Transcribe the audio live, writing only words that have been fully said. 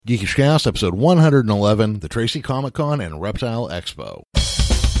Geekish Cast, episode 111, the Tracy Comic Con and Reptile Expo.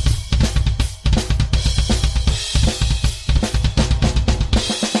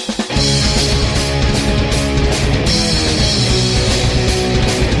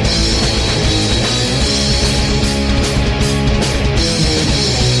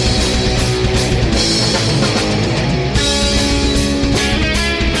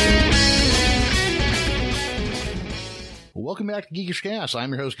 Welcome back to Geekish Cast.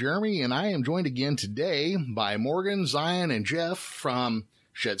 I'm your host, Jeremy, and I am joined again today by Morgan, Zion, and Jeff from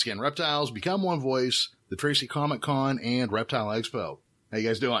Shedskin Reptiles, Become One Voice, the Tracy Comic Con, and Reptile Expo. How you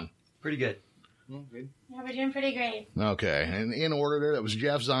guys doing? Pretty good. Yeah, good. Yeah, we're doing pretty great. Okay, and in order there, that was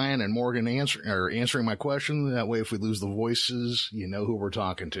Jeff, Zion, and Morgan answering my question. That way, if we lose the voices, you know who we're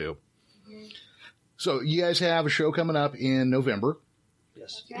talking to. Mm-hmm. So you guys have a show coming up in November.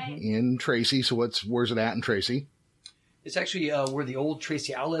 Yes. That's right. In Tracy. So where's it at in Tracy? It's actually where the old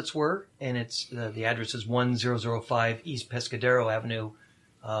Tracy outlets were, and it's the address is 1005 East Pescadero Avenue,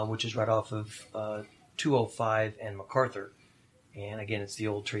 which is right off of 205 and MacArthur. And again, it's the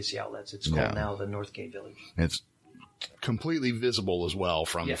old Tracy outlets. It's called now the Northgate Village. It's completely visible as well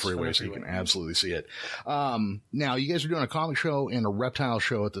from the freeway, so you can absolutely see it. Now, you guys are doing a comic show and a reptile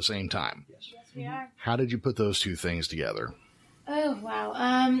show at the same time. Yes, we are. How did you put those two things together? Oh, wow.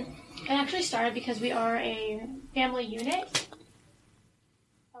 It actually started because we are a family unit.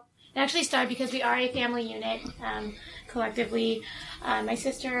 Collectively, my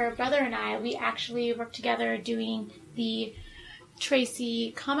sister, brother, and I, we actually work together doing the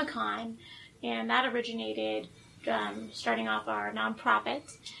Tracy Comic Con, and that originated starting off our nonprofit.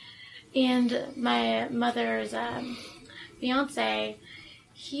 And my mother's fiance,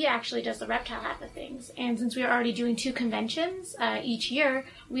 he actually does the reptile half of things. And since we were already doing two conventions each year,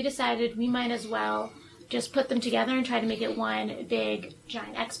 we decided we might as well just put them together and try to make it one big,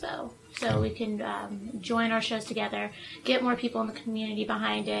 giant expo. So we can join our shows together, get more people in the community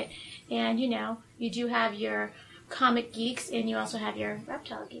behind it. And, you know, you do have your comic geeks and you also have your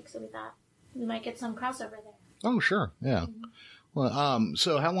reptile geeks. So we thought we might get some crossover there. Oh, sure. Yeah. Mm-hmm. Well,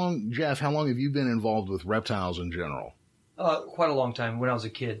 so Jeff, how long have you been involved with reptiles in general? Quite a long time. When I was a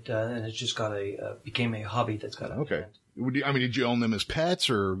kid, and it just became a hobby that's got okay. Did you own them as pets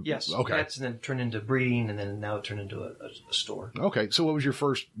or? Yes, okay. Pets, and then turned into breeding, and then now it turned into a store. Okay, so what was your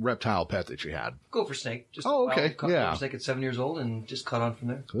first reptile pet that you had? Gopher snake. Just okay, yeah. Gopher snake at 7 years old, and just caught on from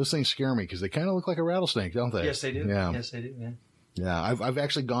there. So those things scare me because they kind of look like a rattlesnake, don't they? Yes, they do. Yeah. Yes, they do. Yeah. Yeah, I've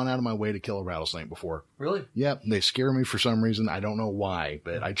actually gone out of my way to kill a rattlesnake before. Really? Yep, they scare me for some reason. I don't know why,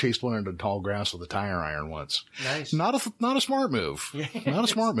 but I chased one into tall grass with a tire iron once. Nice. Not a smart move. Yeah. Not a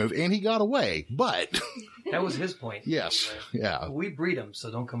smart move, and he got away, but... That was his point. Yes, yeah. We breed them, so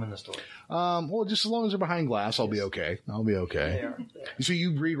don't come in the store. Well, just as long as they're behind glass, I'll be okay. I'll be okay. They are. So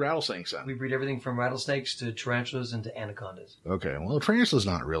you breed rattlesnakes then? We breed everything from rattlesnakes to tarantulas and to anacondas. Okay, well, a tarantula's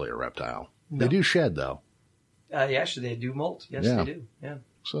not really a reptile. No. They do shed, though. Yeah, actually, they do molt. Yes, they do. Yeah.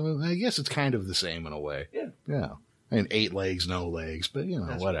 So I guess it's kind of the same in a way. Yeah. Yeah. I mean, 8 legs, no legs, but, you know,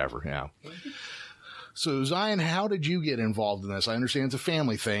 that's whatever, right. Yeah. So, Zion, how did you get involved in this? I understand it's a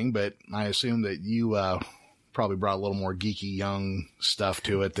family thing, but I assume that you probably brought a little more geeky young stuff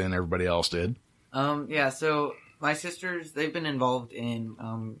to it than everybody else did. Yeah, so my sisters, they've been involved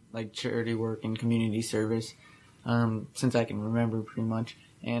in, like, charity work and community service since I can remember, pretty much.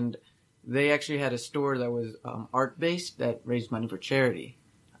 And they actually had a store that was art-based that raised money for charity.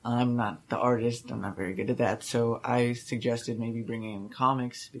 I'm not the artist. I'm not very good at that. So I suggested maybe bringing in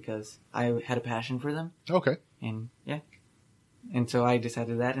comics because I had a passion for them. Okay. And, yeah. And so I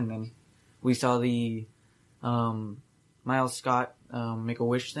decided that, and then we saw the Miles Scott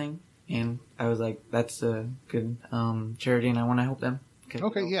Make-A-Wish thing, and I was like, that's a good charity, and I want to help them.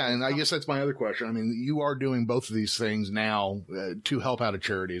 Okay, yeah, and I guess that's my other question. I mean, you are doing both of these things now to help out a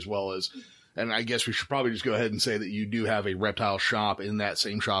charity as well as, and I guess we should probably just go ahead and say that you do have a reptile shop in that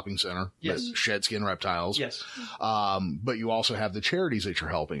same shopping center. Yes. Shedskin Reptiles. Yes. But you also have the charities that you're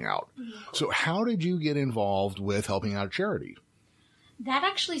helping out. So how did you get involved with helping out a charity? That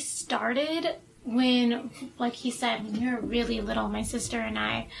actually started when, like he said, when we were really little, my sister and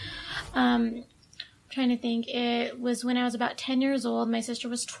I. Trying to think, it was when I was about 10 years old. My sister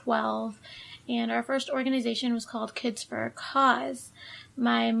was 12, and our first organization was called Kids for a Cause.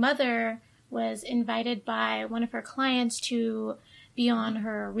 My mother was invited by one of her clients to be on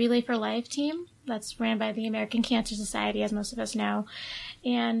her Relay for Life team. That's ran by the American Cancer Society, as most of us know.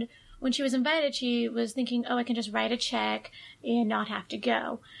 And when she was invited, she was thinking, oh, I can just write a check and not have to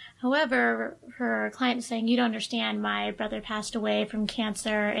go. However, her client was saying, you don't understand, my brother passed away from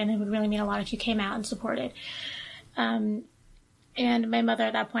cancer, and it would really mean a lot if you came out and supported. And my mother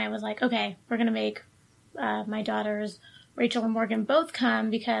at that point was like, okay, we're going to make my daughters, Rachel and Morgan, both come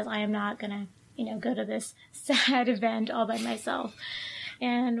because I am not going to, go to this sad event all by myself.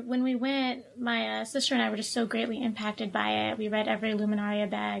 And when we went, my sister and I were just so greatly impacted by it. We read every Luminaria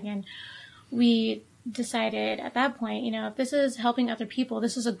bag, and we decided at that point, if this is helping other people,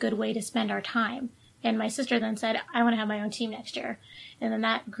 this is a good way to spend our time. And my sister then said, I want to have my own team next year. And then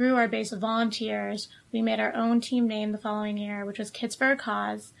that grew our base of volunteers. We made our own team name the following year, which was Kids for a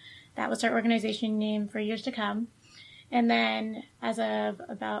Cause. That was our organization name for years to come. And then as of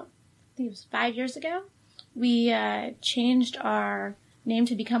about, I think it was 5 years ago, we changed our name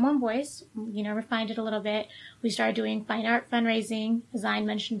to Become One Voice, refined it a little bit. We started doing fine art fundraising, as I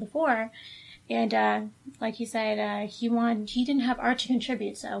mentioned before. And like he said, he didn't have art to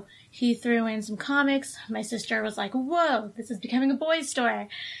contribute, so he threw in some comics. My sister was like, whoa, this is becoming a boys' store.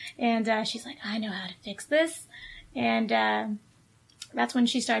 And she's like, I know how to fix this. And that's when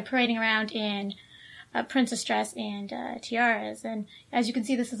she started parading around in Princess Dress and tiaras. And as you can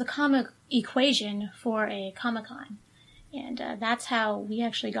see, this is a comic equation for a Comic Con. And that's how we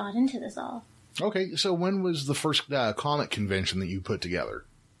actually got into this all. Okay, so when was the first comic convention that you put together?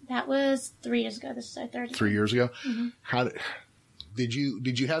 That was 3 years ago. This is our third. 3 years ago? Mm-hmm. How did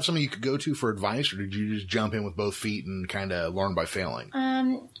you have something you could go to for advice, or did you just jump in with both feet and kind of learn by failing?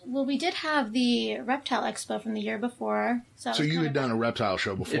 Well, we did have the Reptile expo from the year before. So you had done a reptile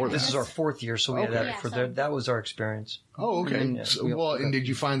show before that. This is our 4th year, so we had that. That was our experience. Oh, okay. And did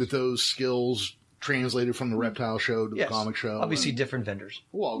you find that those skills translated from the reptile show to the comic show? Obviously different vendors.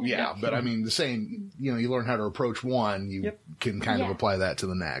 Well, yeah, but I mean the same, you learn how to approach one, you can kind of apply that to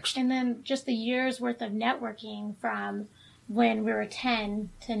the next. And then just the year's worth of networking from when we were 10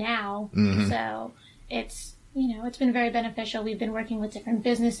 to now. Mm-hmm. So it's, it's been very beneficial. We've been working with different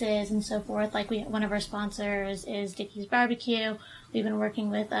businesses and so forth. Like one of our sponsors is Dickie's Barbecue. We've been working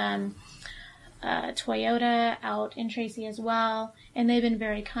with Toyota out in Tracy as well, and they've been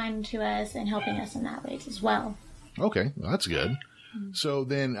very kind to us and helping us in that way as well. Okay, well, that's good. Mm-hmm. So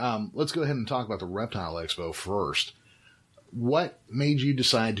then let's go ahead and talk about the Reptile Expo first. What made you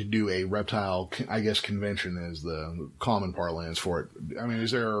decide to do a reptile, convention is the common parlance for it? I mean,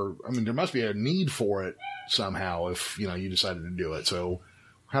 there must be a need for it somehow if, you decided to do it. So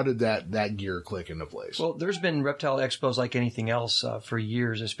how did that gear click into place? Well, there's been reptile expos like anything else for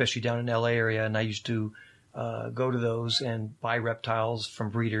years, especially down in the LA area. And I used to go to those and buy reptiles from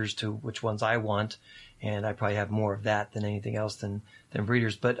breeders to which ones I want. And I probably have more of that than anything else than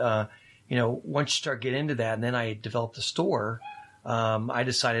breeders. But, once you start getting into that, and then I developed a store, I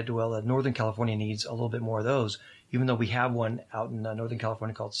decided, Northern California needs a little bit more of those, even though we have one out in Northern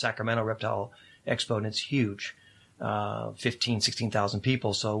California called Sacramento Reptile Expo, and it's huge. 16,000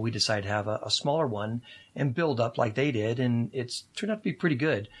 people. So we decided to have a smaller one and build up like they did. And it's turned out to be pretty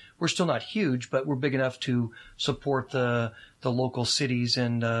good. We're still not huge, but we're big enough to support the local cities.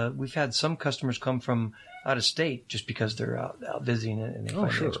 And, we've had some customers come from out of state just because they're out visiting it. And they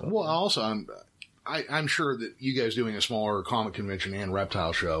find sure. it. Well, also, I'm sure that you guys doing a smaller comic convention and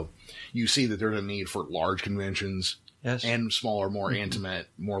reptile show, you see that there's a need for large conventions. Yes. And smaller, more intimate,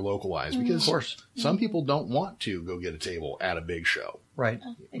 more localized. Because of course. Some people don't want to go get a table at a big show. Right.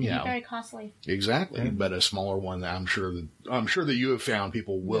 It can be very costly. Exactly. Yeah. But a smaller one, I'm sure that you have found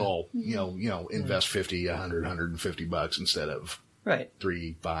people will, invest $50, $100, $150 instead of $300,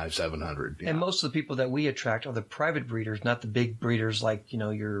 $500, $700. And most of the people that we attract are the private breeders, not the big breeders like,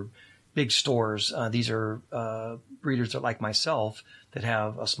 your big stores. These are breeders that, like myself, that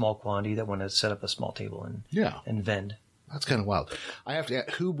have a small quantity that want to set up a small table and vend. That's kind of wild. I have to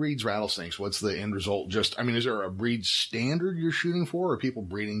ask, who breeds rattlesnakes? What's the end result? Is there a breed standard you're shooting for? Or are people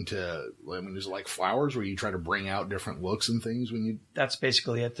breeding is it like flowers where you try to bring out different looks and things when you? That's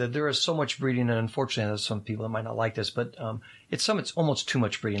basically it. There is so much breeding, and unfortunately there's some people that might not like this, but it's almost too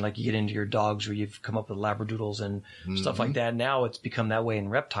much breeding. Like you get into your dogs where you've come up with labradoodles and stuff like that. Now it's become that way in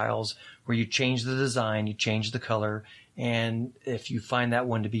reptiles where you change the design, you change the color. And if you find that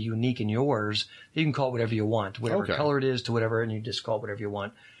one to be unique in yours, you can call it whatever you want, whatever color it is to whatever, and you just call it whatever you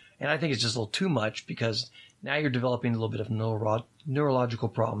want. And I think it's just a little too much because now you're developing a little bit of neurological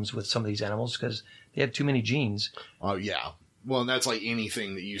problems with some of these animals because they have too many genes. Oh, yeah. Well, and that's like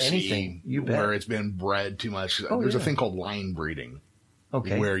anything that you see where it's been bred too much. There's a thing called line breeding.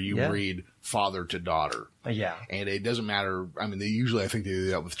 Okay. Where you breed father to daughter. Yeah. And it doesn't matter. I mean, I think they do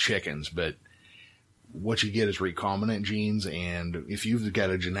that with chickens, but what you get is recombinant genes, and if you've got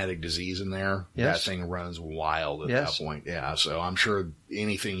a genetic disease in there, that thing runs wild at that point. Yeah, so I'm sure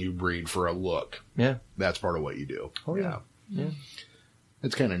anything you breed for a look, that's part of what you do. Oh, yeah.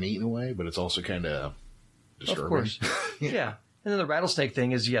 It's kind of neat in a way, but it's also kind of disturbing. Of course. Yeah. And then the rattlesnake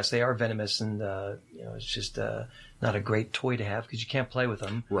thing is, yes, they are venomous, and it's just not a great toy to have because you can't play with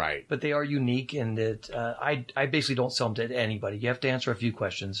them. Right. But they are unique, and I basically don't sell them to anybody. You have to answer a few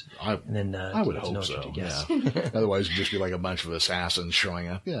questions, and then I would hope so. Yeah. Otherwise, it'd just be like a bunch of assassins showing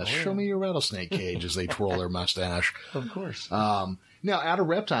up. Yeah, show me your rattlesnake cage as they twirl their mustache. Of course. Now, out of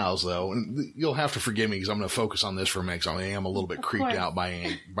reptiles, though, and you'll have to forgive me because I'm going to focus on this for a minute because I am a little bit creeped out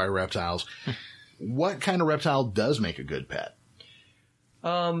by reptiles. What kind of reptile does make a good pet?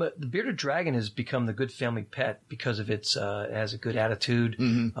 The bearded dragon has become the good family pet because of it has a good attitude.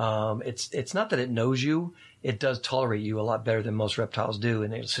 Mm-hmm. It's not that it knows you. It does tolerate you a lot better than most reptiles do,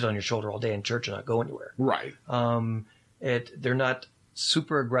 and they sit on your shoulder all day in church and not go anywhere. Right. They're not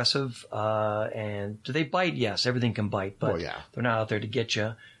super aggressive, and do they bite? Yes, everything can bite, but they're not out there to get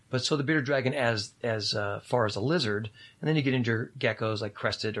you. But so the bearded dragon as far as a lizard, and then you get into your geckos like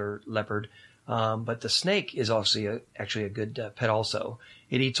crested or leopard. But the snake is obviously actually a good pet also.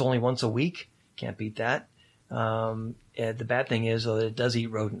 It eats only once a week. Can't beat that. The bad thing is, though, that it does eat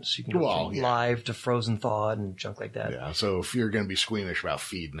rodents. You can go live to frozen thawed and junk like that. Yeah, so if you're going to be squeamish about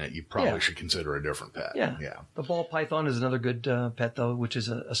feeding it, you probably should consider a different pet. Yeah. The ball python is another good pet, though, which is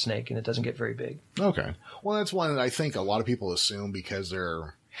a snake, and it doesn't get very big. Okay. Well, that's one that I think a lot of people assume because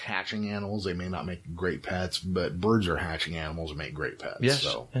they're hatching animals, they may not make great pets, but birds are hatching animals and make great pets. Yes.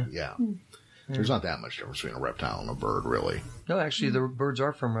 So, there's not that much difference between a reptile and a bird, really. No, actually, the birds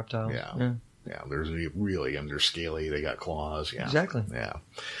are from reptiles. Yeah. There's really, they're scaly. They got claws. Yeah. Exactly. Yeah.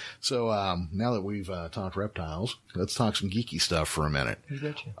 So, now that we've talked reptiles, let's talk some geeky stuff for a minute. You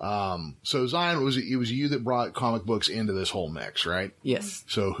betcha. So Zion, it was you that brought comic books into this whole mix, right? Yes.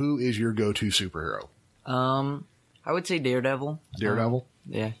 So who is your go-to superhero? I would say Daredevil. Daredevil?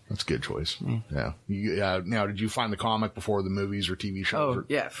 Yeah. That's a good choice. Yeah. Now, did you find the comic before the movies or TV shows? Oh,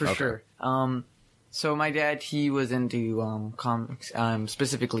 yeah, for sure. So my dad, he was into comics,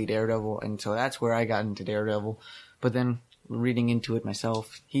 specifically Daredevil, and so that's where I got into Daredevil. But then reading into it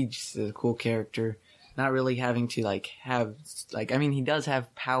myself, he's just a cool character. Not really having to he does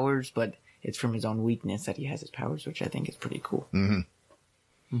have powers, but it's from his own weakness that he has his powers, which I think is pretty cool.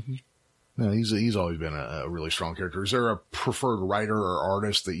 Mm-hmm. Mm-hmm. No, he's always been a really strong character. Is there a preferred writer or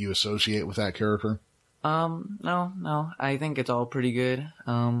artist that you associate with that character? No. I think it's all pretty good.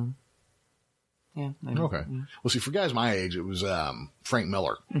 Yeah. Okay. Yeah. Well, see, for guys my age, it was Frank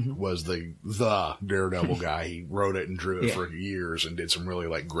Miller was the Daredevil guy. He wrote it and drew it for years and did some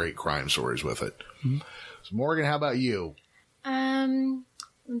really great crime stories with it. Mm-hmm. So, Morgan, how about you?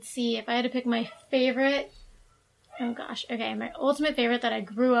 Let's see. If I had to pick my favorite. Oh, gosh. Okay, my ultimate favorite that I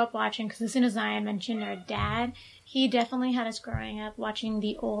grew up watching, because as soon as Zion mentioned our dad, he definitely had us growing up watching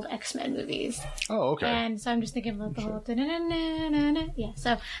the old X-Men movies. Oh, okay. And so I'm just thinking about the whole... Yeah,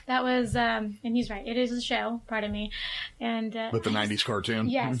 so that was... and he's right. It is a show, pardon me. And with the 90s cartoon?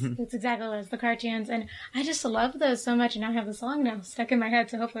 Yes, that's exactly what it was, the cartoons. And I just love those so much, and now I have the song now stuck in my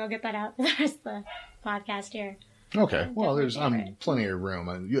head, so hopefully I'll get that out for the rest of the podcast here. Okay. Well, there's plenty of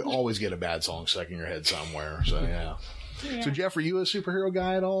room. You always get a bad song stuck in your head somewhere. So, yeah. So, Jeff, are you a superhero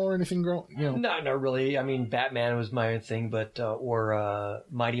guy at all or anything? No, not really. I mean, Batman was my thing, but or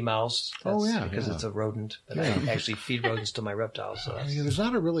Mighty Mouse. Because it's a rodent. But I actually feed rodents to my reptiles. So there's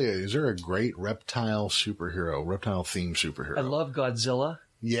not is there a great reptile themed superhero? I love Godzilla.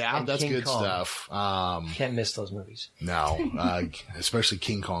 Yeah, that's King good Kong. stuff. Can't miss those movies. No, especially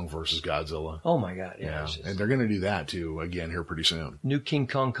King Kong versus Godzilla. Oh my God! Yeah. And they're going to do that too again here pretty soon. New King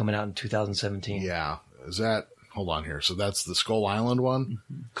Kong coming out in 2017. Yeah, is that? Hold on here. So that's the Skull Island one?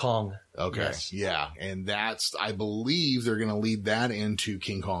 Kong. Okay. Yes. Yeah. And I believe they're going to lead that into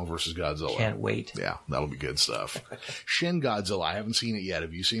King Kong versus Godzilla. Can't wait. Yeah. That'll be good stuff. Shin Godzilla. I haven't seen it yet.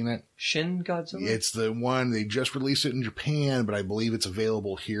 Have you seen it? Shin Godzilla? It's the one, they just released it in Japan, but I believe it's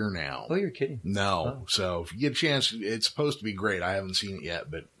available here now. Oh, you're kidding. No. Oh. So if you get a chance, it's supposed to be great. I haven't seen it yet,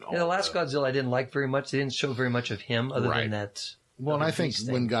 but. The last Godzilla I didn't like very much. They didn't show very much of him other than that. Well, and I think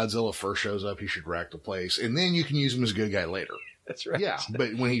when Godzilla first shows up, he should wreck the place, and then you can use him as a good guy later. That's right. Yeah,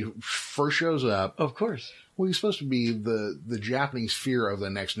 but when he first shows up, of course, well, he's supposed to be the Japanese fear of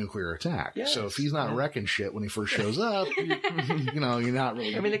the next nuclear attack. Yes. So if he's not wrecking shit when he first shows up, you're not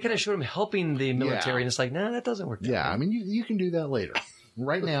really. I mean, they kind of showed him helping the military, and it's like, that doesn't work. Yeah, I mean, you can do that later.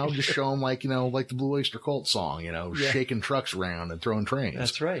 Right now, just show them like the Blue Oyster Cult song, shaking trucks around and throwing trains.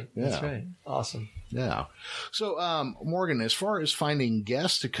 That's right. Yeah. That's right. Awesome. Yeah. So, Morgan, as far as finding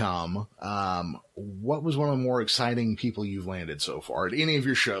guests to come, what was one of the more exciting people you've landed so far at any of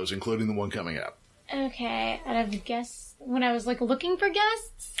your shows, including the one coming up? Okay. Out of guests, when I was looking for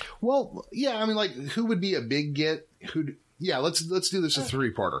guests? Well, yeah. I mean, who would be a big get? Let's do this a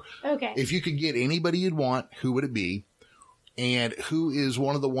three-parter. Okay. If you could get anybody you'd want, who would it be? And who is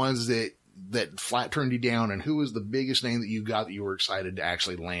one of the ones that flat turned you down, and who was the biggest name that you got that you were excited to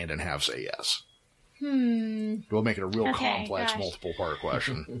actually land and have say yes? We'll make it a real complex, multiple part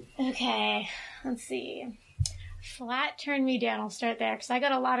question. Okay, let's see. Flat turned me down. I'll start there because I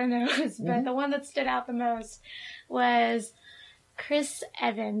got a lot of no's, but the one that stood out the most was Chris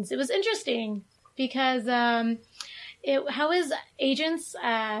Evans. It was interesting because how his agents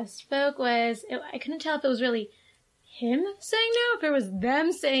spoke was, I couldn't tell if it was really him saying no, if it was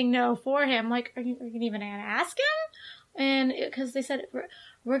them saying no for him. Like, are you even going to ask him? And because they said,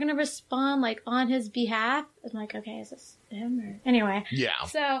 we're going to respond, like, on his behalf. I'm like, okay, is this him? Or... Anyway. Yeah.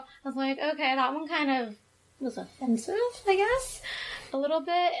 So I was like, okay, that one kind of was offensive, I guess, a little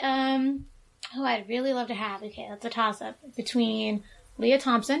bit. Who I'd really love to have. Okay, that's a toss-up between Leah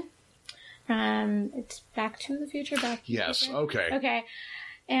Thompson from it's Back to the Future. Yes, okay. Okay.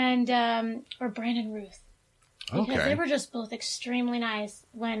 And, or Brandon Ruth. Because they were just both extremely nice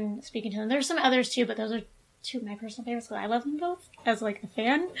when speaking to them. There's some others too, but those are two of my personal favorites because I love them both as like a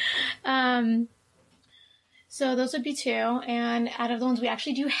fan. So those would be two. And out of the ones we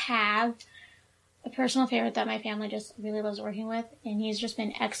actually do have a personal favorite that my family just really loves working with. And he's just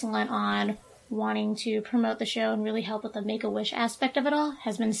been excellent on wanting to promote the show and really help with the Make-A-Wish aspect of it all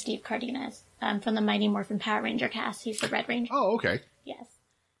has been Steve Cardenas from the Mighty Morphin Power Ranger cast. He's the Red Ranger. Oh, okay. Yes.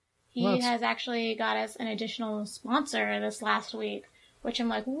 He has actually got us an additional sponsor this last week, which I'm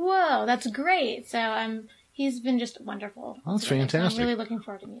like, whoa, that's great. So he's been just wonderful. Oh, that's fantastic. So I'm really looking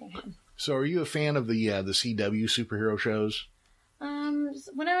forward to meeting him. So are you a fan of the CW superhero shows?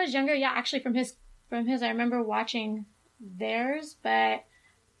 When I was younger, yeah, actually from his, I remember watching theirs, but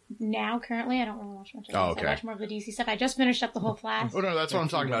now currently I don't really watch much of those. I watch more of the DC stuff. I just finished up the whole Flash. Oh no, that's what I'm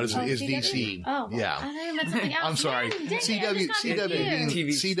talking about. Is DC? Oh, well, yeah. I thought you meant something else. I'm sorry.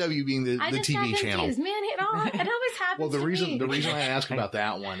 CW being the TV channel. Man, it always happens. Well, the reason I ask about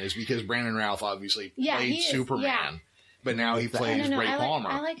that one is because Brandon Routh obviously played Superman. Yeah. But now he plays Ray Palmer.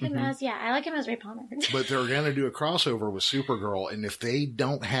 I like him as Ray Palmer. But they're going to do a crossover with Supergirl, and if they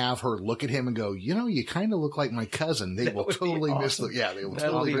don't have her look at him and go, you kind of look like my cousin, they will totally miss the boat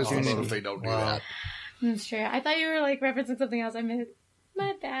if they don't do that. That's true. I thought you were like referencing something else. I meant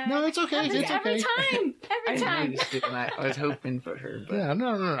my bad. No, it's okay. Every time. I was hoping for her. But... Yeah,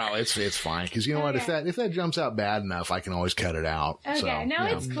 no. It's fine. Because you know what? If that jumps out bad enough, I can always cut it out. Okay, so,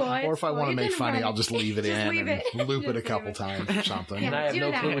 it's cool. Or if I want to make funny, I'll just leave it in and loop it a couple times or something. And I have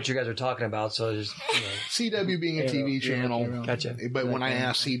no clue what you guys are talking about, so just CW being a TV channel. Gotcha. But when I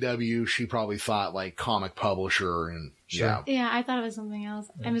asked CW, she probably thought like comic publisher and. Sure. Yeah, I thought it was something else.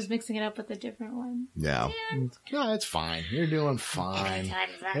 I was mixing it up with a different one. Yeah. No, it's fine. You're doing fine.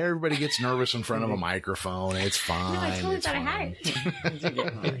 Everybody gets nervous in front of a microphone. It's fine. No, I totally thought I had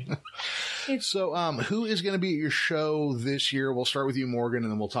it. So, who is going to be at your show this year? We'll start with you, Morgan,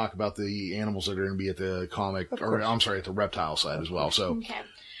 and then we'll talk about the animals that are going to be at the at the reptile side as well. So, okay.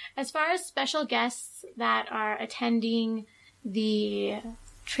 As far as special guests that are attending the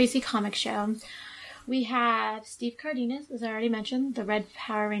Tracy Comic Show, we have Steve Cardenas, as I already mentioned, the Red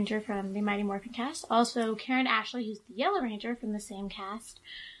Power Ranger from the Mighty Morphin cast. Also, Karen Ashley, who's the Yellow Ranger from the same cast.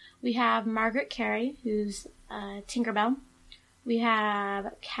 We have Margaret Carey, who's Tinkerbell. We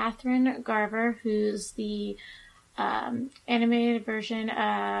have Catherine Garver, who's the animated version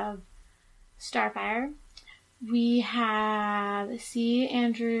of Starfire. We have C.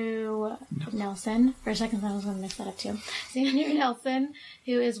 Andrew Nelson. For a second, I was going to mix that up too. C. Andrew Nelson,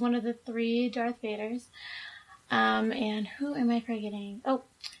 who is one of the 3 Darth Vaders. And who am I forgetting? Oh,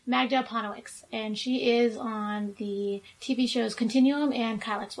 Magda Aponowicz. And she is on the TV shows Continuum and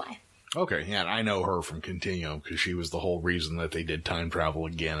Kyle XY. Okay, yeah, and I know her from Continuum because she was the whole reason that they did time travel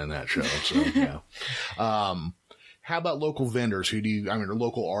again in that show. So, yeah. How about local vendors? Or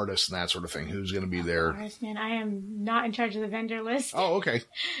local artists and that sort of thing? Who's going to be there? Artists, man, I am not in charge of the vendor list. Oh, okay.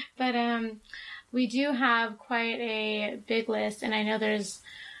 But we do have quite a big list, and I know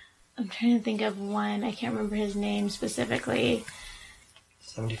I'm trying to think of one. I can't remember his name specifically.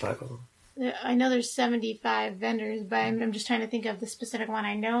 75 of them. I know there's 75 vendors, but I'm just trying to think of the specific one.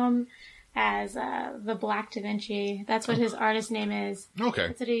 I know him as the Black Da Vinci. That's what his artist name is. Okay.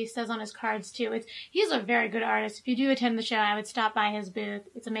 That's what he says on his cards too. He's a very good artist. If you do attend the show, I would stop by his booth.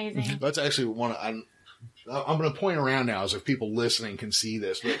 It's amazing. That's actually one. I'm going to point around now as if people listening can see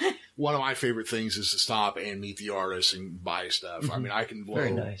this. But one of my favorite things is to stop and meet the artist and buy stuff. I mean, I can blow.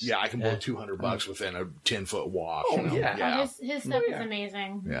 Very nice. Yeah, I can blow $200 within a 10-foot walk. Oh, yeah. His stuff is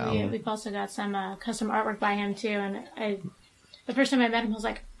amazing. Yeah. We've also got some custom artwork by him too, and the first time I met him, I was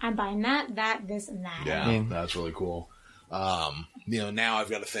like, I'm buying that, this, and that. Yeah, that's really cool. now I've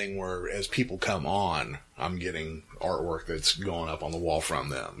got a thing where as people come on, I'm getting artwork that's going up on the wall from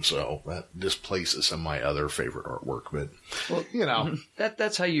them. So that displaces some of my other favorite artwork. But,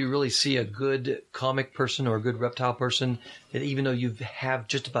 That's how you really see a good comic person or a good reptile person, that even though you have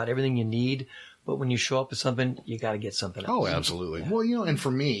just about everything you need, but when you show up with something, you got to get something else. Oh, absolutely. Yeah. Well, and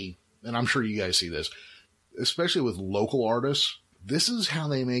for me, and I'm sure you guys see this, especially with local artists, this is how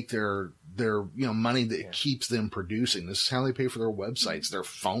they make their money that keeps them producing. This is how they pay for their websites, their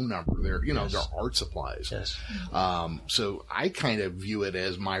phone number, their art supplies. Yes. So I kind of view it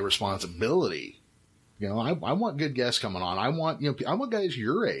as my responsibility. I want good guests coming on. I want guys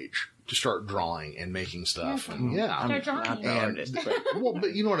your age to start drawing and making stuff. And start drawing.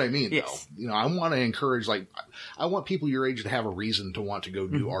 But you know what I mean, yes. though. I want to encourage, I want people your age to have a reason to want to go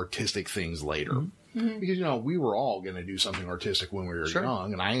do artistic things later. Mm-hmm. Because, we were all going to do something artistic when we were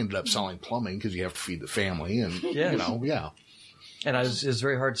young, and I ended up selling plumbing because you have to feed the family, and, And it was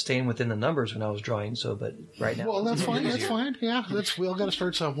very hard staying within the numbers when I was drawing, but right now. Well, that's fine. That's fine. Yeah, we all got to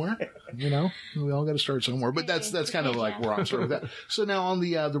start somewhere. We all got to start somewhere. But that's kind of like where I'm starting with that. So now on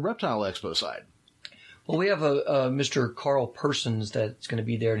the Reptile Expo side. Well, we have a Mr. Carl Persons that's going to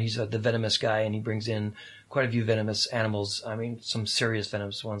be there, and he's the venomous guy, and he brings in quite a few venomous animals. I mean, some serious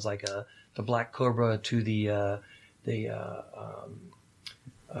venomous ones like the black cobra to the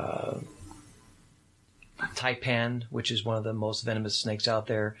taipan, which is one of the most venomous snakes out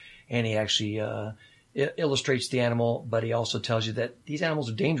there, and he actually illustrates the animal, but he also tells you that these animals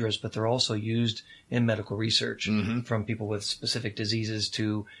are dangerous, but they're also used in medical research, from people with specific diseases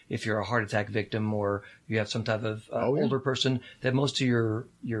to if you're a heart attack victim or you have some type of older person, that most of your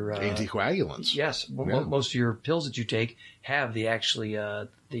anticoagulants. Yes, most of your pills that you take have the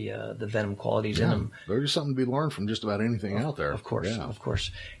venom qualities in them. There's something to be learned from just about anything out there. Of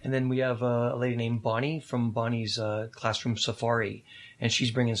course. And then we have a lady named Bonnie from Bonnie's Classroom Safari, and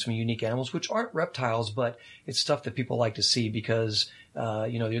she's bringing some unique animals, which aren't reptiles, but it's stuff that people like to see because,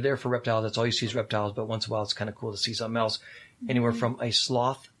 you're there for reptiles. That's all you see is reptiles, but once in a while it's kind of cool to see something else. Anywhere from a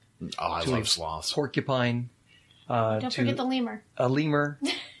sloth. Oh, I love sloths. Porcupine. Don't forget the lemur. A lemur,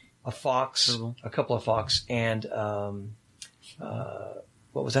 a fox, a couple of fox, and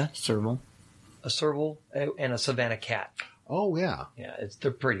what was that? Serval. A serval and a Savannah cat. Oh, yeah. Yeah,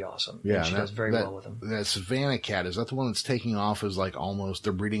 they're pretty awesome. Yeah, and she does very well with them. That Savannah cat, is that the one that's taking off as almost,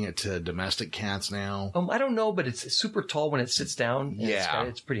 they're breeding it to domestic cats now? I don't know, but it's super tall when it sits down. Yeah.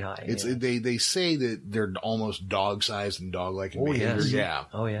 It's pretty high. They say that they're almost dog-sized and dog-like in behavior. Yes. Yeah.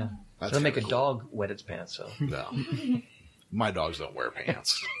 Oh, yeah. That'll make a dog wet its pants, so. No. My dogs don't wear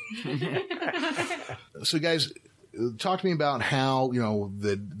pants. So, guys, talk to me about how,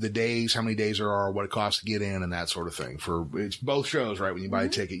 the days, how many days there are, what it costs to get in and that sort of thing. It's both shows, right? When you buy a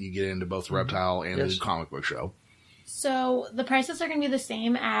ticket, you get into both the Reptile and the comic book show. So the prices are going to be the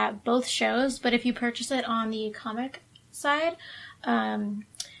same at both shows, but if you purchase it on the comic side,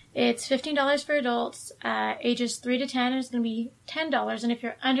 it's $15 for adults. Ages 3 to 10 is going to be $10. And if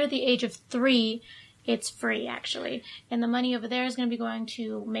you're under the age of 3, it's free, actually. And the money over there is going to be going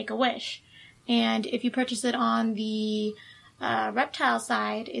to Make-A-Wish. And if you purchase it on the reptile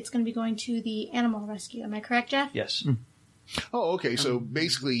side, it's going to be going to the animal rescue. Am I correct, Jeff? Yes. Oh, okay. So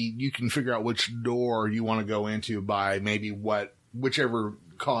basically, you can figure out which door you want to go into by maybe whichever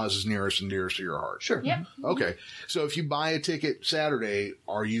cause is nearest and dearest to your heart. Sure. Yep. Okay. So if you buy a ticket Saturday,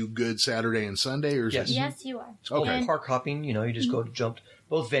 are you good Saturday and Sunday? Or Yes, you are. It's called park hopping. You just go to jump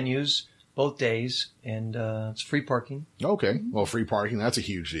both venues, both days, and it's free parking. Okay. Well, free parking, that's a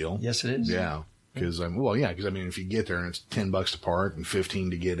huge deal. Yes, it is. Yeah. Because, if you get there and it's $10 to park and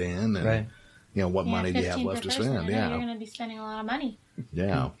 $15 to get in, and, right. What money do you have left to spend? Yeah. You're going to be spending a lot of money.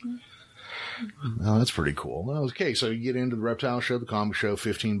 Yeah. Oh, that's pretty cool. Well, okay, so you get into the Reptile Show, the comic show,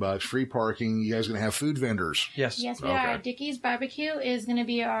 $15, free parking. You guys going to have food vendors? Yes. Yes, we are. Dickie's Barbecue is going to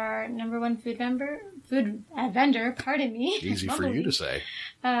be our number one food vendor. Pardon me. Easy for you to say.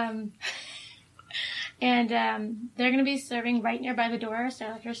 And they're going to be serving right nearby the door,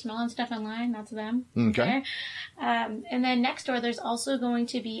 so if you're smelling stuff in line, that's them. Okay. And then next door, there's also going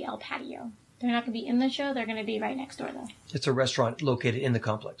to be El Patio. They're not going to be in the show. They're going to be right next door, though. It's a restaurant located in the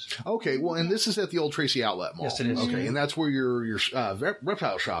complex. Okay, well, and this is at the old Tracy Outlet Mall. Yes, it is. Okay, and that's where your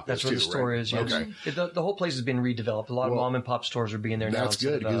reptile shop is, too, right? That's where the store is, yes. Okay. The whole place has been redeveloped. A lot of mom and pop stores are being there now. That's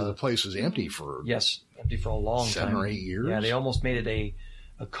good, because the place was empty for... Yes, empty for a long time. 7 or 8 years. Yeah, they almost made it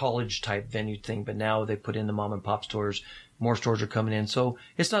a college-type venue thing, but now they put in the mom and pop stores. More stores are coming in, so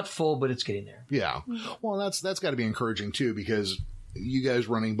it's not full, but it's getting there. Yeah. Well, that's got to be encouraging, too, because... You guys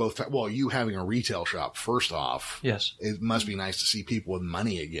running both, you having a retail shop, first off. Yes. It must be nice to see people with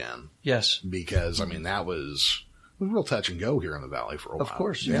money again. Yes. Because, that was was real touch and go here in the Valley for a while. Of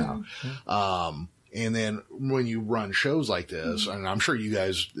course. Yeah. And then when you run shows like this, and I'm sure you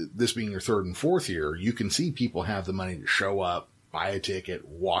guys, this being your third and fourth year, you can see people have the money to show up, buy a ticket,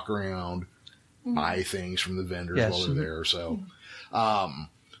 walk around, buy things from the vendors while they're there. So,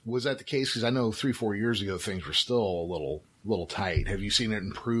 was that the case? Because I know 3-4 years ago, things were still a little tight. Have you seen it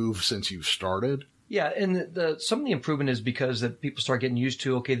improve since you've started? Yeah, and some of the improvement is because that people start getting used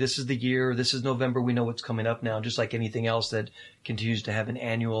to, okay, this is the year, this is November, we know what's coming up now, just like anything else that continues to have an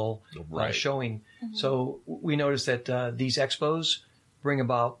annual showing. So we noticed that these expos bring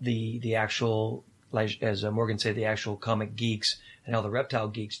about the actual, as Morgan said, the actual comic geeks and all the reptile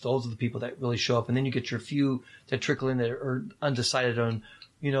geeks. Those are the people that really show up. And then you get your few that trickle in that are undecided on,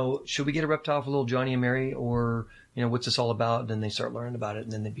 should we get a reptile for little Johnny and Mary, or what's this all about? And then they start learning about it,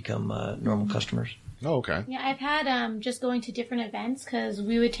 and then they become normal customers. Oh, okay. Yeah, I've had just going to different events, because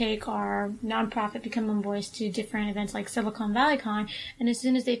we would take our nonprofit Become One Voice to different events like Silicon Valley Con, and as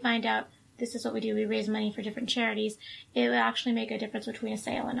soon as they find out this is what we do, we raise money for different charities, it would actually make a difference between a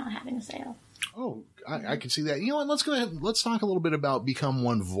sale and not having a sale. Oh, I can see that. You know what? Let's go ahead. Let's talk a little bit about Become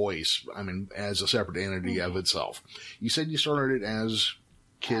One Voice. I mean, as a separate entity of itself. You said you started it as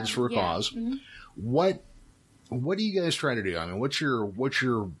Kids for a Cause. What do you guys try to do? I mean, what's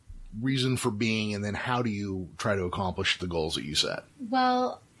your reason for being, and then how do you try to accomplish the goals that you set?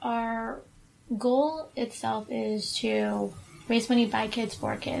 Well, our goal itself is to raise money by kids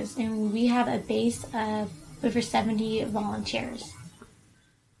for kids, and we have a base of over 70 volunteers.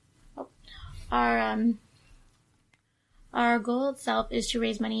 Our goal itself is to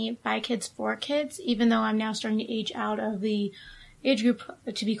raise money by kids for kids, even though I'm now starting to age out of the age group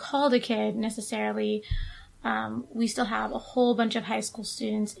to be called a kid necessarily. We still have a whole bunch of high school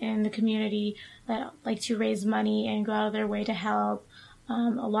students in the community that like to raise money and go out of their way to help. A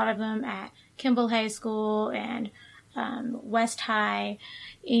lot of them at Kimball High School and West High.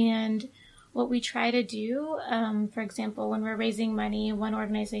 And what we try to do, for example, when we're raising money, one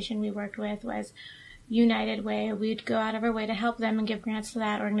organization we worked with was United Way. We'd go out of our way to help them and give grants to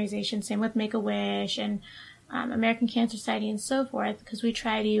that organization. Same with Make-A-Wish and American Cancer Society and so forth, because we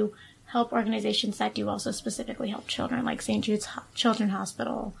try to help organizations that do also specifically help children, like St. Jude's Children's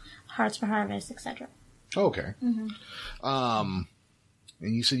Hospital, Hearts for Harvest, etc. Okay.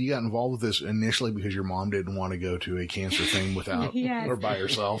 And you said you got involved with this initially because your mom didn't want to go to a cancer thing without or by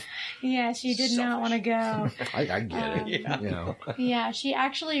herself. Yeah, she did not want to go. I get it. Yeah, she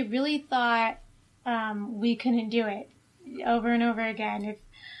actually really thought we couldn't do it over and over again.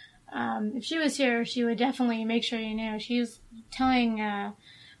 If she was here, she would definitely make sure you knew. She was telling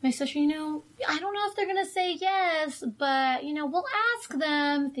my sister, I don't know if they're going to say yes, but, we'll ask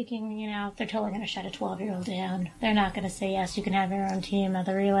them, thinking, they're totally going to shut a 12-year-old down. They're not going to say yes, you can have your own team at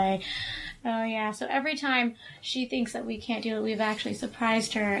the relay. Oh, yeah. So every time she thinks that we can't do it, we've actually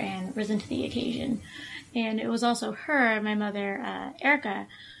surprised her and risen to the occasion. And it was also her, my mother, Erica,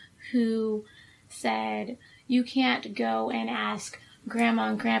 who said, you can't go and ask Grandma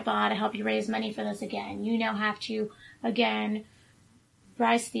and Grandpa to help you raise money for this again. You now have to, again,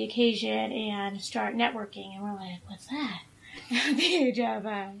 rise to the occasion and start networking. And we're like, what's that? At the age of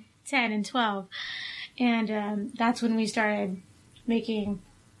 10 and 12. And that's when we started making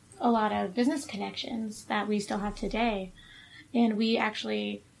a lot of business connections that we still have today. And we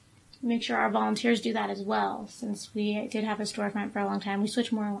actually make sure our volunteers do that as well. Since we did have a storefront for a long time, we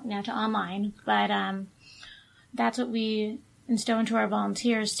switch more now to online. But that's what we instill into our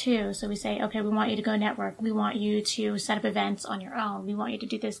volunteers too. So we say, okay, we want you to go network. We want you to set up events on your own. We want you to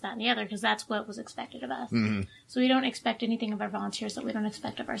do this, that, and the other, because that's what was expected of us. So we don't expect anything of our volunteers that we don't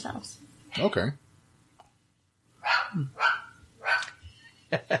expect of ourselves. Okay.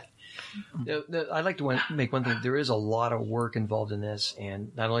 I'd like to make one thing. There is a lot of work involved in this,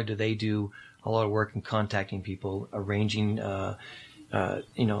 and not only do they do a lot of work in contacting people, arranging,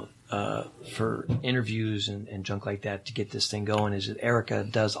 for interviews and junk like that to get this thing going, is that Erica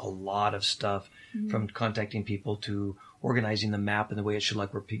does a lot of stuff from contacting people to organizing the map and the way it should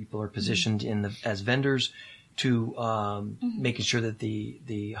look, where people are positioned as vendors, to making sure that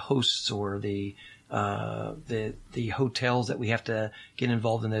the hosts or the hotels that we have to get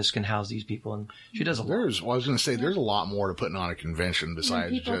involved in this can house these people. And she does a lot. I was going to say, there's a lot more to putting on a convention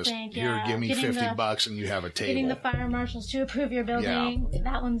besides just, here, give me $50 and you have a table. Getting the fire marshals to approve your building. Yeah.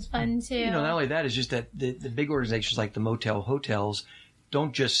 That one's fun too. Not only that, it's just that the big organizations like the motel hotels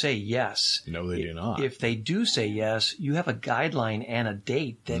don't just say yes. No, they do not. If they do say yes, you have a guideline and a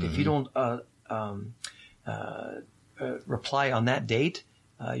date that if you don't reply on that date,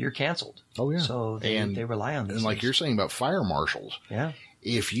 you're canceled. Oh, yeah. So they rely on this. And like you're saying about fire marshals. Yeah.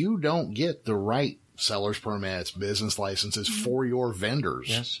 If you don't get the right seller's permits, business licenses for your vendors,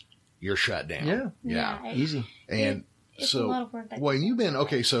 Yes. you're shut down. Yeah. Easy. And it's a lot of work. well, and you've been,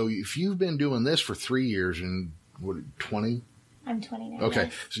 okay, so if you've been doing this for 3 years and 20? I'm 20 now. Okay.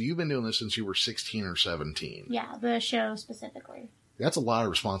 Yes. So you've been doing this since you were 16 or 17. Yeah, the show specifically. That's a lot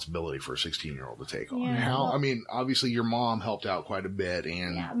of responsibility for a 16-year-old to take on. Yeah. I mean, obviously your mom helped out quite a bit,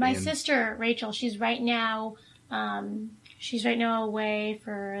 and my sister Rachel, she's right now away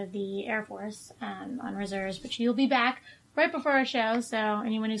for the Air Force on reserves, but she'll be back right before our show, so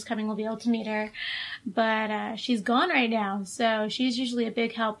anyone who's coming will be able to meet her. But she's gone right now, so she's usually a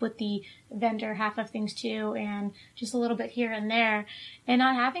big help with the vendor half of things too, and just a little bit here and there. And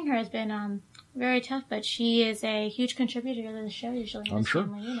not having her has been very tough, but she is a huge contributor to the show usually in I'm this sure.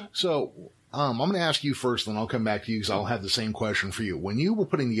 family unit. So I'm going to ask you first, then I'll come back to you because I'll have the same question for you. When you were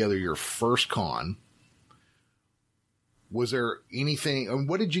putting together your first con, was there anything,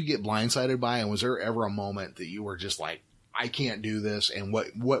 what did you get blindsided by? And was there ever a moment that you were just like, I can't do this? And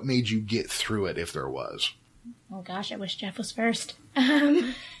what made you get through it, if there was? Oh gosh, I wish Jeff was first.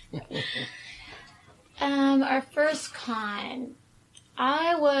 Our first con,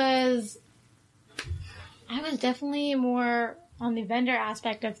 I was definitely more on the vendor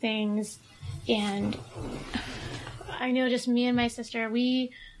aspect of things, and I know just me and my sister,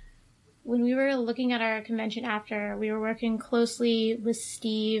 when we were looking at our convention after, we were working closely with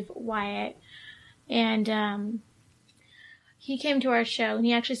Steve Wyatt, and he came to our show, and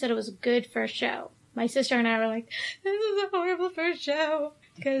he actually said it was a good first show. My sister and I were like, this is a horrible first show,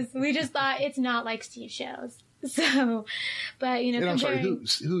 because we just thought it's not like Steve's shows. So, but, you know, and I'm sorry, who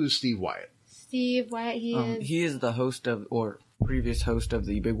is Steve Wyatt? Steve Wyatt, he is the host of, or previous host of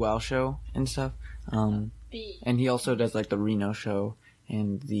the Big Wow show and stuff. And he also does like the Reno show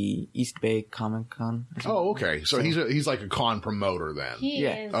and the East Bay Comic Con. Oh, okay. So he's like a con promoter then. He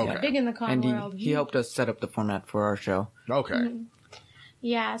is okay. big in the con world. He helped us set up the format for our show. Okay. Mm-hmm.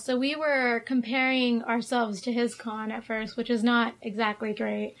 Yeah, so we were comparing ourselves to his con at first, which is not exactly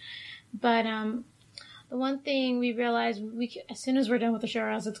great. But the one thing we realized, as soon as we're done with the show or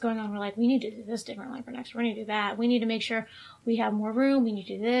else it's going on, we're like, we need to do this differently for next. We need to do that. We need to make sure we have more room. We need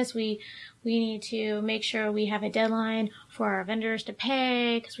to do this. We need to make sure we have a deadline for our vendors to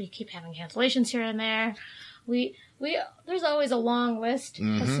pay, because we keep having cancellations here and there. There's always a long list.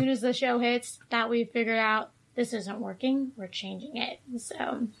 Mm-hmm. As soon as the show hits, that we figured out, this isn't working, we're changing it.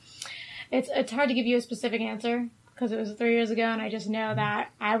 So it's hard to give you a specific answer because it was 3 years ago, and I just know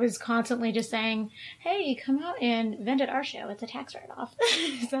that I was constantly just saying, hey, come out and vend at our show. It's a tax write-off.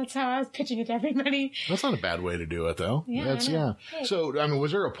 So that's how I was pitching it to everybody. That's not a bad way to do it, though. Yeah, Hey. So, I mean,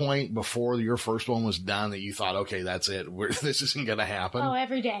 was there a point before your first one was done that you thought, okay, that's it, this isn't going to happen? Oh,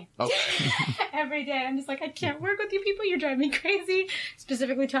 every day. Okay. Every day. I'm just like, I can't work with you people. You're driving me crazy.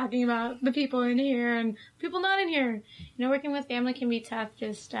 Specifically talking about the people in here and people not in here. You know, working with family can be tough.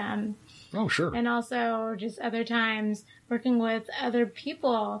 Just, oh, sure. And also just other times working with other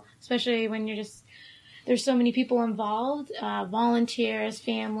people, especially when there's so many people involved, volunteers,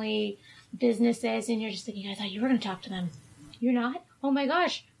 family, businesses, and you're just thinking, I thought you were going to talk to them. You're not? Oh my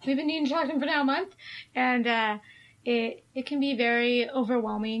gosh. We've been needing to talk to them for now a month. And, it can be very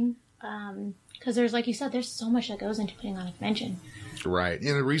overwhelming. Because there's, like you said, there's so much that goes into putting on a convention. Right.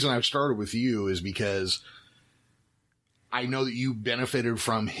 And the reason I've started with you is because I know that you benefited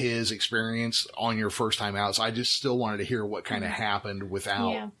from his experience on your first time out. So I just still wanted to hear what kind of happened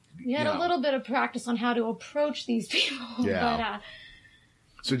without. Yeah. We had a little bit of practice on how to approach these people. Yeah. But,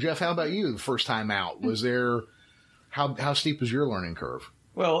 so Jeff, how about you? The first time out, was there, how steep was your learning curve?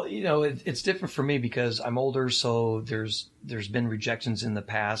 Well, you know, it's different for me because I'm older, so there's been rejections in the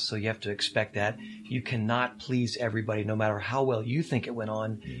past, so you have to expect that. You cannot please everybody, no matter how well you think it went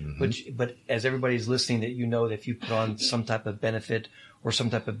on. Mm-hmm. But as everybody's listening, that you know that if you put on some type of benefit or some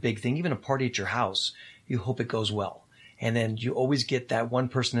type of big thing, even a party at your house, you hope it goes well. And then you always get that one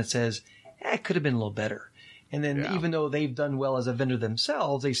person that says, it could have been a little better. And then even though they've done well as a vendor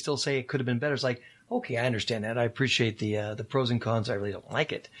themselves, they still say it could have been better. It's like, okay, I understand that. I appreciate the pros and cons. I really don't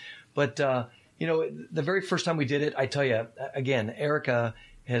like it. But, you know, the very first time we did it, I tell you, again, Erica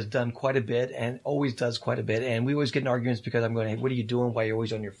has done quite a bit and always does quite a bit. And we always get in arguments because I'm going, hey, what are you doing? Why are you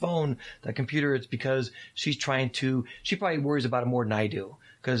always on your phone, the computer? It's because she probably worries about it more than I do.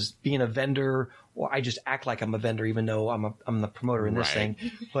 Because being a vendor, or I just act like I'm a vendor, even though I'm the promoter in this thing.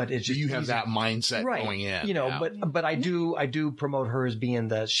 But it's just you have that mindset going in, you know. But I do promote her as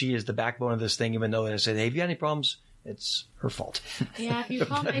being she is the backbone of this thing. Even though I said, hey, if you have any problems, it's her fault. Yeah, if you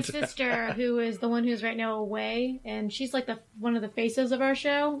call my sister, who is the one who's right now away, and she's like one of the faces of our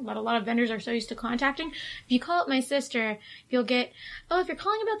show, but a lot of vendors are so used to contacting. If you call up my sister, you'll get, if you're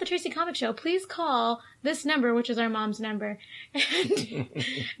calling about the Tracy Comic Show, please call this number, which is our mom's number. And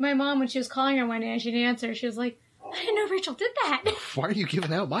my mom, when she was calling her one day and she didn't answer, she was like, I didn't know Rachel did that. Why are you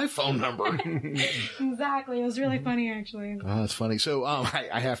giving out my phone number? Exactly. It was really funny, actually. Oh, that's funny. So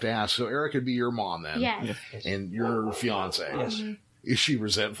I have to ask. So Eric would be your mom then? Yes. And your fiance? Yes. Mm-hmm. Is she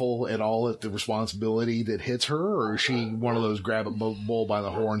resentful at all at the responsibility that hits her, or is she one of those grab a bull by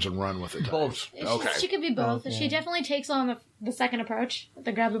the horns and run with it? Both. Okay. She could be both. She definitely takes on the second approach,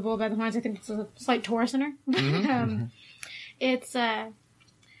 the grab the bull by the horns. I think it's a slight Taurus in her. Mm-hmm. It's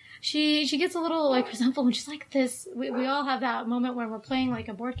she gets a little like resentful when she's like this. We all have that moment where we're playing like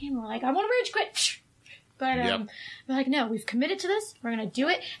a board game and we're like, I want to rage quit. But we're like, no, we've committed to this. We're gonna do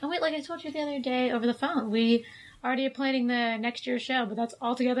it. And wait, like I told you the other day over the phone, we already are planning the next year's show, but that's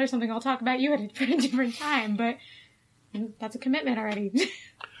altogether something I'll talk about you at a different time. But that's a commitment already.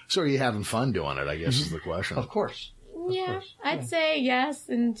 So are you having fun doing it, I guess is the question. Of course. Yeah, I'd say yes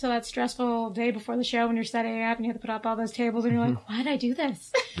until that stressful day before the show when you're setting up and you have to put up all those tables and you're like, why did I do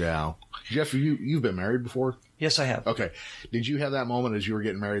this? Yeah. Jeff, you've been married before? Yes, I have. Okay. Did you have that moment as you were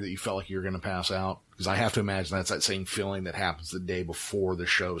getting married that you felt like you were going to pass out? Because I have to imagine that's that same feeling that happens the day before the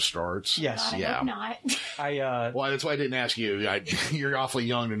show starts. Yes. God, I hope not. Well, that's why I didn't ask you. You're awfully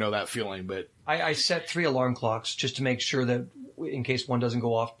young to know that feeling, but I set 3 alarm clocks just to make sure that in case one doesn't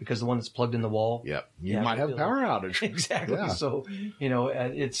go off, because the one that's plugged in the wall. Yep. You might have a power outage. Exactly. Yeah. So,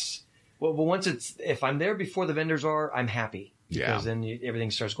 it's, well, once if I'm there before the vendors are, I'm happy. Because then everything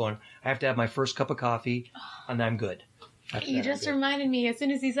starts going. I have to have my first cup of coffee, and I'm good. You just reminded me, as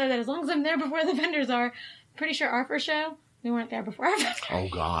soon as he said that, as long as I'm there before the vendors are, pretty sure our first show, we weren't there before our vendors. Oh,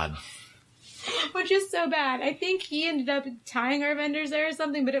 God. Which is so bad. I think he ended up tying our vendors there or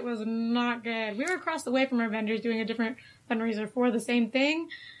something, but it was not good. We were across the way from our vendors doing a different fundraiser for the same thing,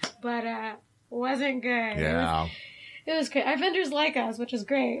 but wasn't good. Yeah. It was good. Our vendors like us, which is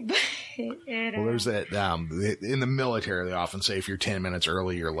great. But well, there's that, in the military, they often say if you're 10 minutes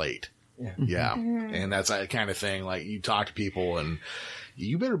early, you're late. Yeah. And that's that kind of thing. Like you talk to people and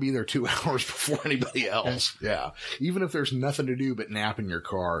you better be there 2 hours before anybody else. Yeah. Even if there's nothing to do but nap in your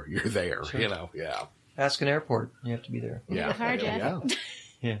car, you're there, Sure. Yeah. Ask an airport. You have to be there. Yeah.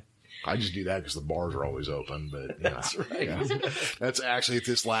 Yeah. I just do that because the bars are always open, but That's right. Yeah. That's actually at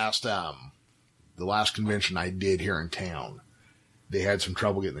this last, the last convention I did here in town. They had some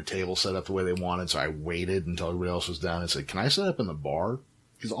trouble getting the table set up the way they wanted, so I waited until everybody else was done and said, can I set up in the bar?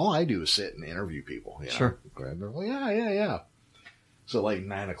 Because all I do is sit and interview people. Sure. And they're like, yeah. So like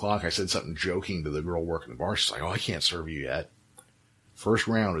 9 o'clock, I said something joking to the girl working the bar. She's like, I can't serve you yet. First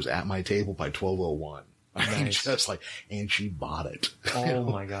round was at my table by 12:01. I mean, just like, and she bought it. Oh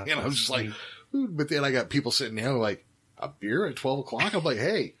my God. And I was just like, ooh. But then I got people sitting there like, a beer at 12 o'clock? I'm like,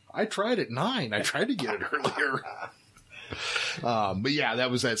 hey, I tried at 9. I tried to get it earlier. But yeah, that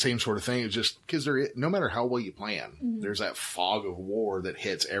was that same sort of thing. It's just because no matter how well you plan, there's that fog of war that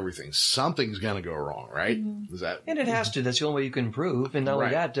hits everything. Something's going to go wrong, right? Is that? And it has to. That's the only way you can improve. And not only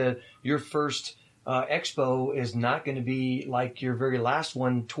that, your first expo is not going to be like your very last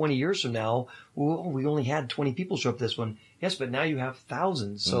one 20 years from now. Well, we only had 20 people show up this one. Yes, but now you have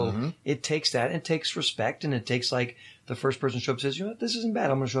thousands. So it takes that. It takes respect, and it takes like the first person show up and says, you know what, this isn't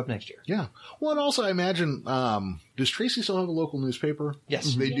bad. I'm going to show up next year. Yeah. Well, and also I imagine, does Tracy still have a local newspaper?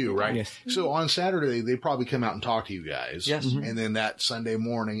 Yes. They do, right? Yes. So on Saturday, they probably come out and talk to you guys. Yes. And then that Sunday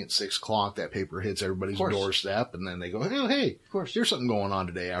morning at 6 o'clock, that paper hits everybody's doorstep, and then they go, oh, hey, of course, there's something going on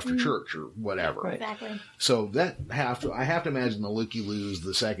today after church or whatever. Right. Exactly. So I have to imagine the looky-loos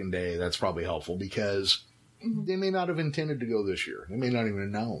the second day, that's probably helpful because they may not have intended to go this year. They may not even have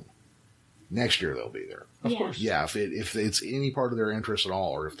known. Next year they'll be there. Of course. Yeah, if it's any part of their interest at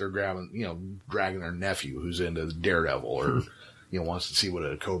all, or if they're dragging their nephew who's into Daredevil or, wants to see what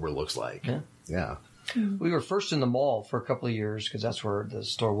a cobra looks like. Yeah. We were first in the mall for a couple of years because that's where the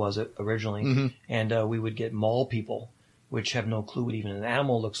store was originally. And we would get mall people, which have no clue what even an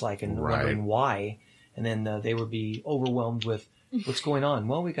animal looks like and wondering why. And then they would be overwhelmed with, what's going on?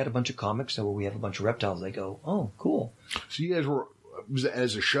 Well, we got a bunch of comics, so we have a bunch of reptiles. They go, oh, cool. So you guys was it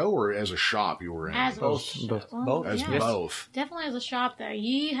as a show or as a shop you were in? As both. Well, As both. Definitely as a shop, though.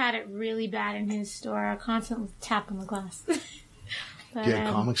 He had it really bad in his store. A constant tap on the glass. But, you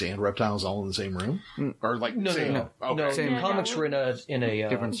had comics and reptiles all in the same room? Or like No. Okay. Comics were in a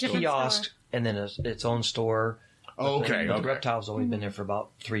Different kiosk store. and then its own store. Okay. The reptiles always been there for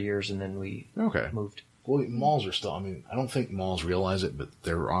about 3 years, and then we moved. Well, malls are still, I mean, I don't think malls realize it, but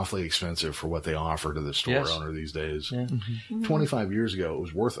they're awfully expensive for what they offer to the store owner these days. Yeah. 25 years ago, it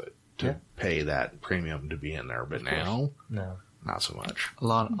was worth it to pay that premium to be in there, but now, no, not so much. A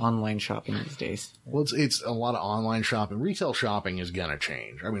lot of online shopping these days. Well, it's a lot of online shopping. Retail shopping is going to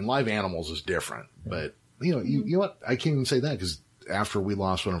change. I mean, live animals is different, but you know what? I can't even say that because after we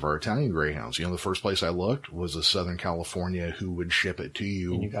lost one of our Italian greyhounds, the first place I looked was a Southern California who would ship it to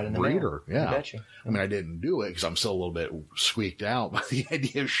you. And you got in the breeder. Mail. Yeah. I bet you. I mean, I didn't do it because I'm still a little bit squeaked out by the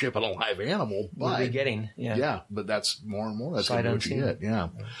idea of shipping a live animal. But we're getting, but that's more and more. That's kind of what you get. Yeah.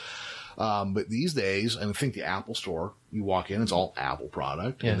 But these days, and I think the Apple store, you walk in, it's all Apple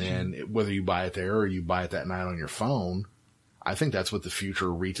product. And then whether you buy it there or you buy it that night on your phone, I think that's what the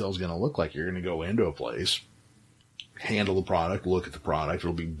future retail is going to look like. You're going to go into a place, handle the product, look at the product.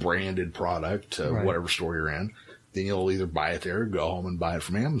 It'll be branded product to whatever store you're in. Then you'll either buy it there or go home and buy it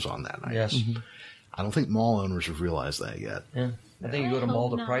from Amazon that night. Yes. I don't think mall owners have realized that yet. Yeah. I think you go to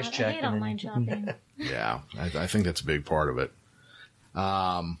mall to price check. I hate online shopping. Yeah. I think that's a big part of it.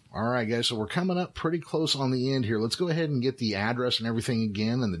 All right, guys. So we're coming up pretty close on the end here. Let's go ahead and get the address and everything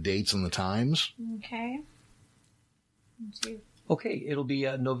again and the dates and the times. Okay. Let's see. Okay. It'll be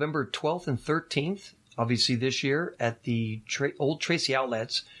November 12th and 13th. Obviously this year at the old Tracy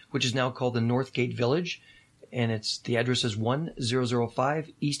Outlets, which is now called the Northgate Village. And the address is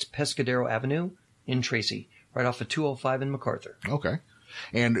 1005 East Pescadero Avenue in Tracy, right off of 205 in MacArthur. Okay.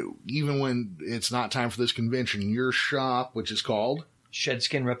 And even when it's not time for this convention, your shop, which is called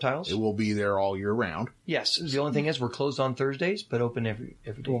Shedskin Reptiles, it will be there all year round. Yes. The only thing is we're closed on Thursdays, but open every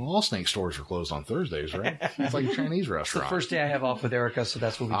day. Well, all snake stores are closed on Thursdays, right? It's like a Chinese restaurant. It's the first day I have off with Erica, so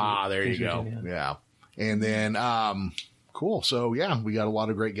that's what we do. There you go. Yeah. And then, cool. So yeah, we got a lot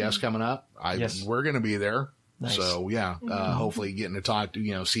of great guests coming up. We're going to be there. Nice. So yeah, hopefully getting to talk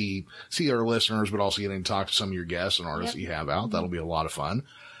to, see our listeners, but also getting to talk to some of your guests and artists that you have out. That'll be a lot of fun.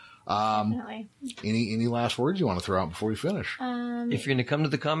 Definitely. Any last words you want to throw out before we finish? If you're going to come to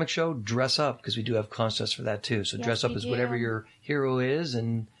the comic show, dress up because we do have contests for that too. So dress up as whatever your hero is,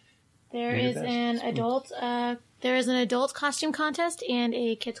 and there is an adult costume contest and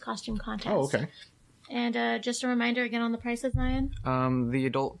a kids costume contest. Oh, okay. And just a reminder again on the prices, Zion. The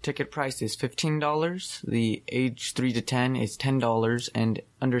adult ticket price is $15. The age 3 to 10 is $10, and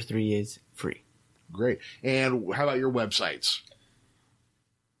under 3 is free. Great. And how about your websites?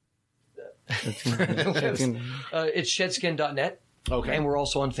 It's shedskin.net. Okay. And we're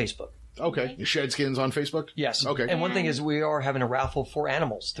also on Facebook. Okay. Shedskin's on Facebook? Yes. Okay. And one thing is we are having a raffle for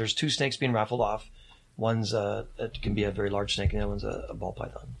animals. There's 2 snakes being raffled off. One's it can be a very large snake, and the other one's a ball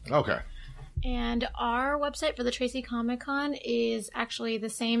python. Okay. And our website for the Tracy Comic Con is actually the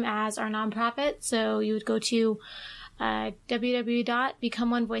same as our nonprofit. So you would go to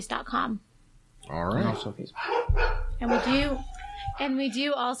www.becomeonevoice.com. All right. Also Facebook. And we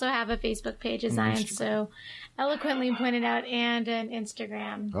do also have a Facebook page, as Zion so eloquently pointed out, and an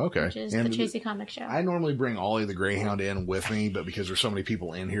Instagram. Okay. Which is the Tracy Comic Show. I normally bring Ollie the Greyhound in with me, but because there's so many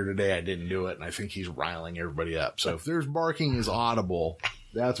people in here today, I didn't do it, and I think he's riling everybody up. So if there's barking is audible,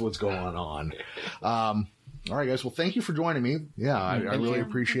 that's what's going on. All right, guys. Well, thank you for joining me. Yeah, I really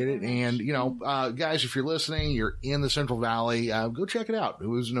appreciate it. And, guys, if you're listening, you're in the Central Valley, go check it out. It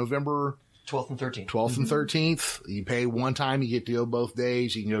was November 12th and 13th. 12th and 13th. You pay one time, you get to go both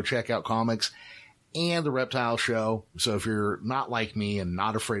days. You can go check out comics and the Reptile show. So if you're not like me and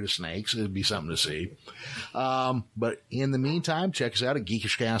not afraid of snakes, it'd be something to see. But in the meantime, check us out at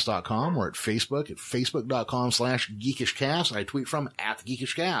geekishcast.com or at Facebook at facebook.com/geekishcast. I tweet from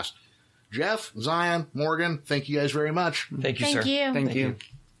 @geekishcast. Jeff, Zion, Morgan, thank you guys very much. Thank you, sir. Thank you.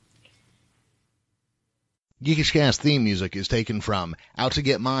 Geekish Cast theme music is taken from Out to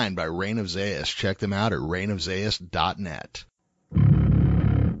Get Mine by Reign of Zeus. Check them out at reignofzeus.net.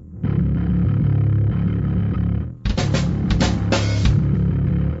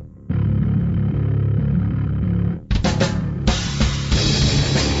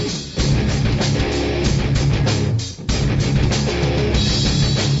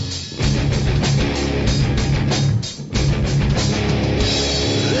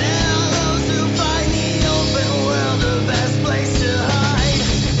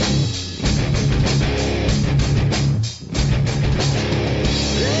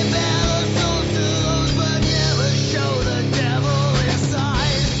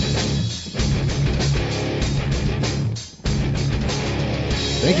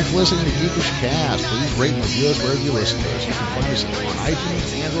 Thank you for listening to Geekish Cast. Please rate and review us wherever you listen to us. You can find us on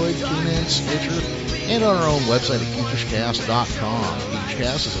iTunes, Android, TuneIn, Stitcher, and on our own website at geekishcast.com.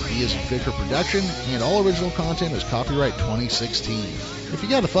 Geekishcast is a V as in Victor production, and all original content is copyright 2016. If you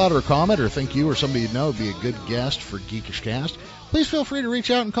got a thought or a comment, or think you or somebody you know would be a good guest for Geekishcast, please feel free to reach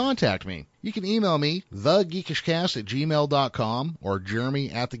out and contact me. You can email me, thegeekishcast@gmail.com, or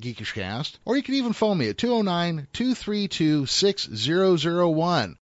jeremy@thegeekishcast, or you can even phone me at 209-232-6001.